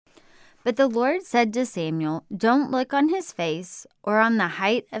But the Lord said to Samuel, "Don't look on his face or on the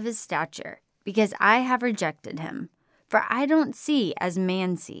height of his stature, because I have rejected him. For I don't see as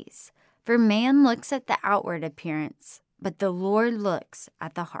man sees. For man looks at the outward appearance, but the Lord looks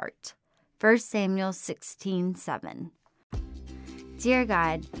at the heart." 1 Samuel 16:7. Dear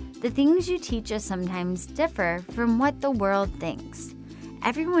God, the things you teach us sometimes differ from what the world thinks.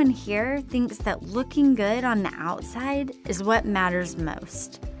 Everyone here thinks that looking good on the outside is what matters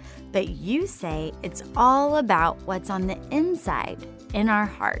most. But you say it's all about what's on the inside, in our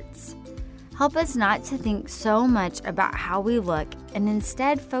hearts. Help us not to think so much about how we look and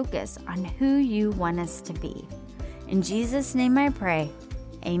instead focus on who you want us to be. In Jesus' name I pray,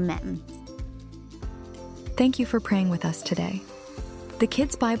 amen. Thank you for praying with us today. The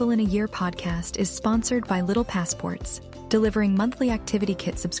Kids Bible in a Year podcast is sponsored by Little Passports, delivering monthly activity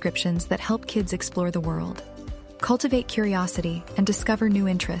kit subscriptions that help kids explore the world, cultivate curiosity, and discover new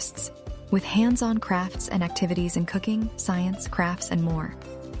interests, with hands-on crafts and activities in cooking, science, crafts, and more,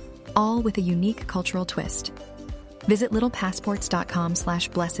 all with a unique cultural twist. Visit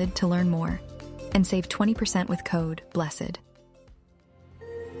littlepassports.com/blessed to learn more and save 20% with code BLESSED.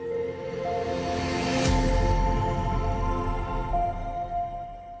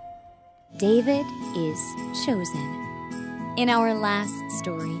 David is chosen. In our last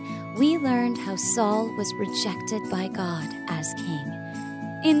story, we learned how Saul was rejected by God as king.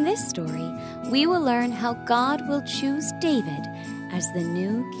 In this story, we will learn how God will choose David as the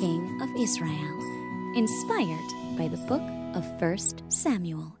new king of Israel, inspired by the book of 1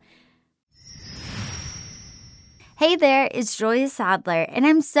 Samuel. Hey there, it's Julia Sadler, and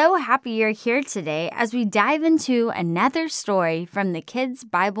I'm so happy you're here today as we dive into another story from the Kids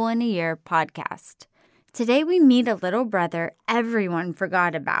Bible in a Year podcast. Today we meet a little brother everyone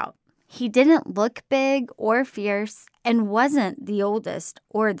forgot about. He didn't look big or fierce and wasn't the oldest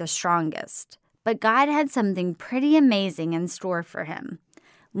or the strongest, but God had something pretty amazing in store for him.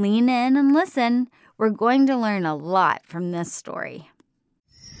 Lean in and listen. We're going to learn a lot from this story.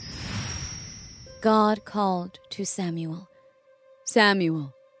 God called to Samuel.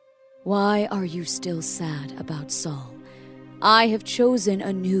 "Samuel, why are you still sad about Saul? I have chosen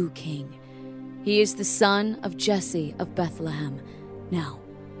a new king. He is the son of Jesse of Bethlehem. Now,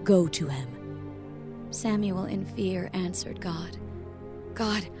 go to him." Samuel in fear answered God,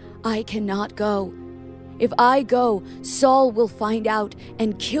 "God, I cannot go. If I go, Saul will find out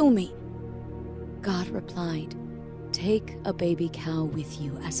and kill me." God replied, "Take a baby cow with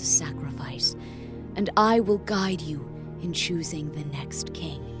you as a sacrifice, and I will guide you in choosing the next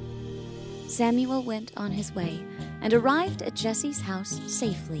king." Samuel went on his way and arrived at Jesse's house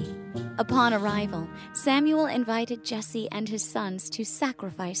safely. Upon arrival, Samuel invited Jesse and his sons to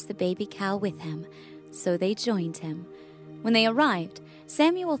sacrifice the baby cow with him, so they joined him. When they arrived,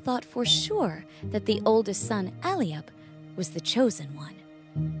 Samuel thought for sure that the oldest son, Eliab, was the chosen one.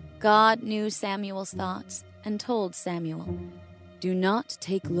 God knew Samuel's thoughts and told Samuel, "Do not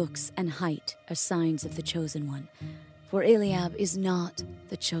take looks and height as signs of the chosen one, for Eliab is not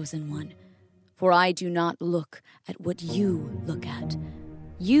the chosen one. For I do not look at what you look at.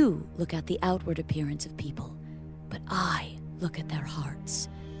 You look at the outward appearance of people, but I look at their hearts."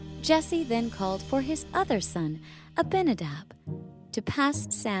 Jesse then called for his other son, Abinadab, to pass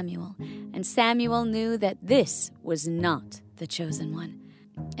Samuel, and Samuel knew that this was not the chosen one.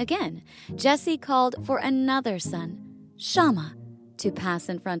 Again, Jesse called for another son, Shammah, to pass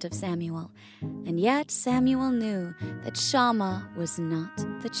in front of Samuel, and yet Samuel knew that Shammah was not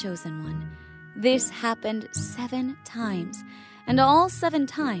the chosen one. This happened 7 times, and all 7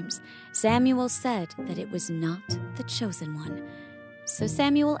 times Samuel said that it was not the chosen one. So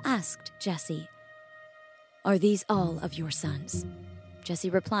Samuel asked Jesse, "Are these all of your sons?" Jesse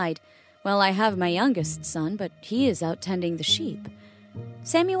replied, "Well, I have my youngest son, but he is out tending the sheep."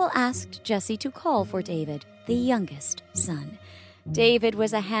 Samuel asked Jesse to call for David, the youngest son. David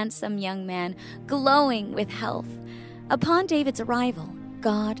was a handsome young man, glowing with health. Upon David's arrival,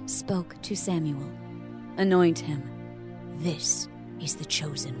 God spoke to Samuel, "Anoint him. This is the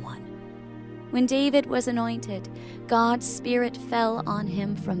chosen one." When David was anointed, God's Spirit fell on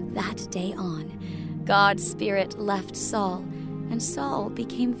him from that day on. God's Spirit left Saul, and Saul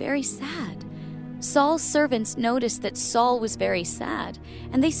became very sad. Saul's servants noticed that Saul was very sad,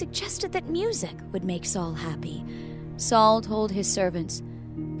 and they suggested that music would make Saul happy. Saul told his servants,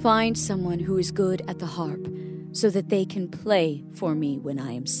 "Find someone who is good at the harp, so that they can play for me when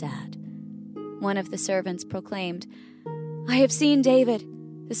I am sad." One of the servants proclaimed, "I have seen David,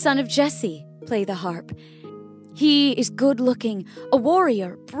 the son of Jesse, play the harp. He is good-looking, a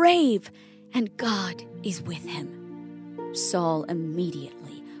warrior, brave, and God is with him." Saul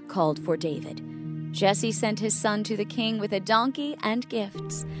immediately called for David. Jesse sent his son to the king with a donkey and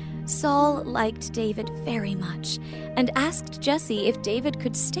gifts. Saul liked David very much and asked Jesse if David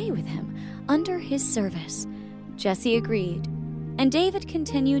could stay with him under his service. Jesse agreed, and David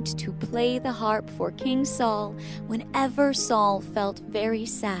continued to play the harp for King Saul whenever Saul felt very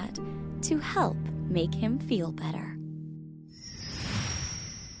sad, to help make him feel better.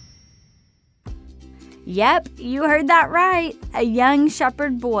 Yep, you heard that right. A young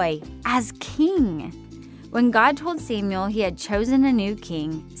shepherd boy as king. When God told Samuel he had chosen a new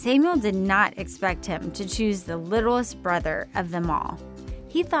king, Samuel did not expect him to choose the littlest brother of them all.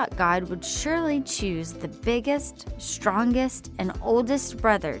 He thought God would surely choose the biggest, strongest, and oldest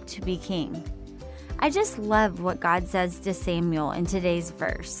brother to be king. I just love what God says to Samuel in today's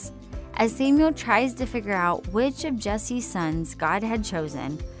verse. As Samuel tries to figure out which of Jesse's sons God had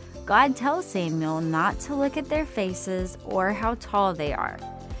chosen, God tells Samuel not to look at their faces or how tall they are.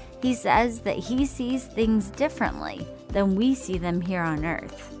 He says that he sees things differently than we see them here on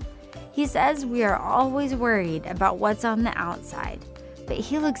earth. He says we are always worried about what's on the outside, but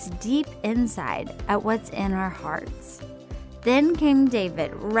he looks deep inside at what's in our hearts. Then came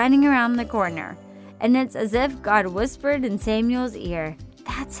David running around the corner, and it's as if God whispered in Samuel's ear,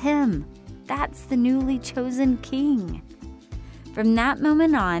 "That's him. That's the newly chosen king." From that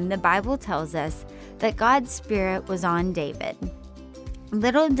moment on, the Bible tells us that God's Spirit was on David.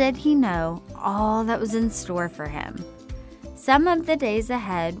 Little did he know all that was in store for him. Some of the days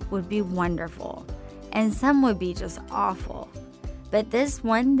ahead would be wonderful, and some would be just awful. But this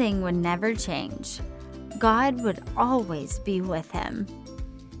one thing would never change. God would always be with him.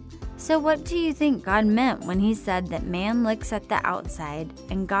 So what do you think God meant when he said that man looks at the outside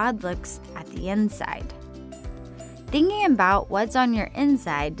and God looks at the inside? Thinking about what's on your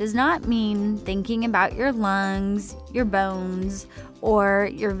inside does not mean thinking about your lungs, your bones, or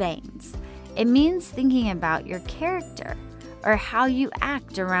your veins. It means thinking about your character or how you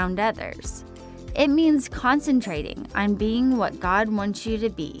act around others. It means concentrating on being what God wants you to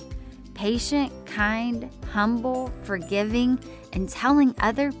be: patient, kind, humble, forgiving, and telling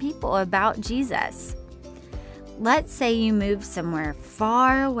other people about Jesus. Let's say you moved somewhere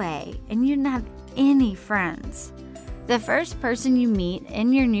far away and you didn't have any friends. The first person you meet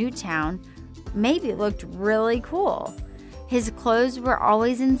in your new town maybe looked really cool. His clothes were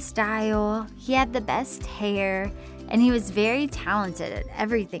always in style, he had the best hair, and he was very talented at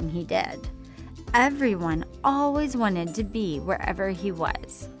everything he did. Everyone always wanted to be wherever he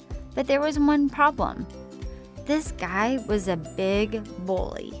was. But there was one problem. This guy was a big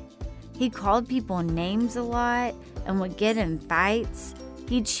bully. He called people names a lot and would get in fights.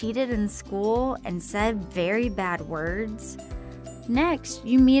 He cheated in school and said very bad words. Next,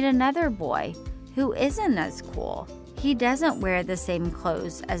 you meet another boy who isn't as cool. He doesn't wear the same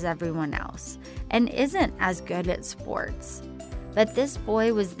clothes as everyone else and isn't as good at sports. But this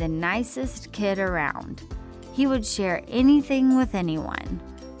boy was the nicest kid around. He would share anything with anyone,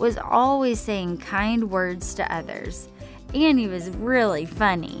 was always saying kind words to others, and he was really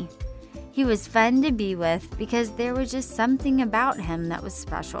funny. He was fun to be with because there was just something about him that was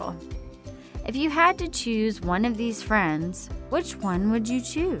special. If you had to choose one of these friends, which one would you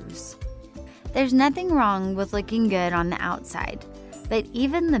choose? There's nothing wrong with looking good on the outside, but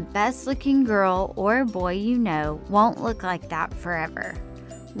even the best looking girl or boy you know won't look like that forever.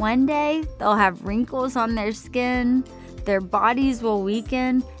 One day, they'll have wrinkles on their skin, their bodies will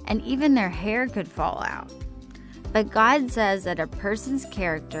weaken, and even their hair could fall out. But God says that a person's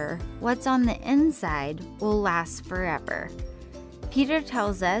character, what's on the inside, will last forever. Peter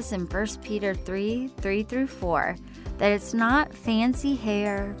tells us in 1 Peter 3:3-4, that it's not fancy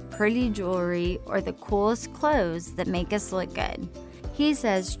hair, pretty jewelry, or the coolest clothes that make us look good. He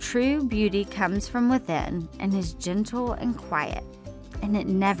says true beauty comes from within and is gentle and quiet, and it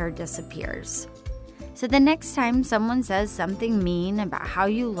never disappears. So the next time someone says something mean about how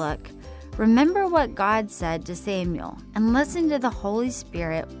you look, remember what God said to Samuel and listen to the Holy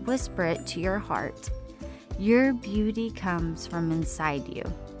Spirit whisper it to your heart. Your beauty comes from inside you.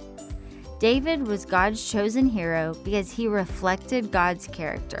 David was God's chosen hero because he reflected God's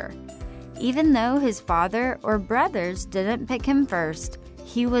character. Even though his father or brothers didn't pick him first,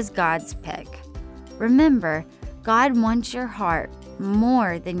 he was God's pick. Remember, God wants your heart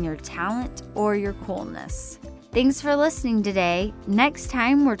more than your talent or your coolness. Thanks for listening today. Next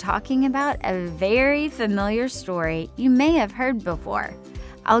time, we're talking about a very familiar story you may have heard before.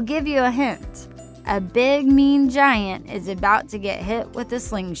 I'll give you a hint. A big, mean giant is about to get hit with a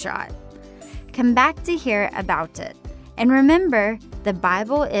slingshot. Come back to hear about it. And remember, the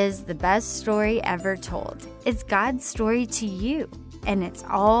Bible is the best story ever told. It's God's story to you. and it's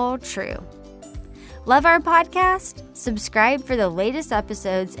all true. Love our podcast? Subscribe for the latest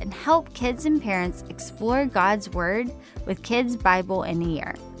episodes and help kids and parents explore God's Word with Kids Bible in a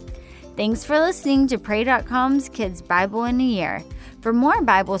Year. Thanks for listening to Pray.com's Kids Bible in a Year. For more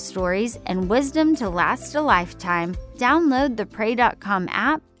Bible stories and wisdom to last a lifetime, download the Pray.com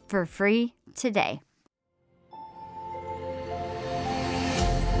app for free today.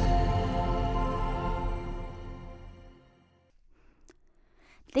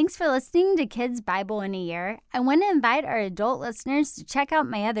 Thanks for listening to Kids Bible in a Year. I want to invite our adult listeners to check out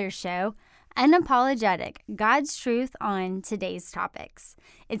my other show, Unapologetic, God's Truth on Today's Topics.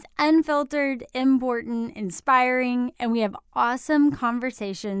 It's unfiltered, important, inspiring, and we have awesome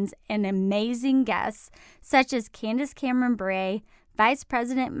conversations and amazing guests such as Candace Cameron Bray, Vice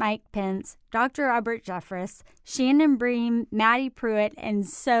President Mike Pence, Dr. Robert Jeffress, Shannon Bream, Maddie Pruitt, and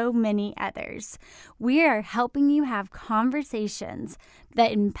so many others. We are helping you have conversations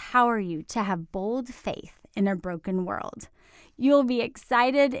that empower you to have bold faith in a broken world. You'll be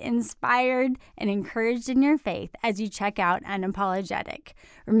excited, inspired, and encouraged in your faith as you check out Unapologetic.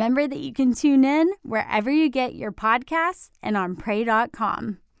 Remember that you can tune in wherever you get your podcasts and on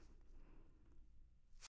Pray.com.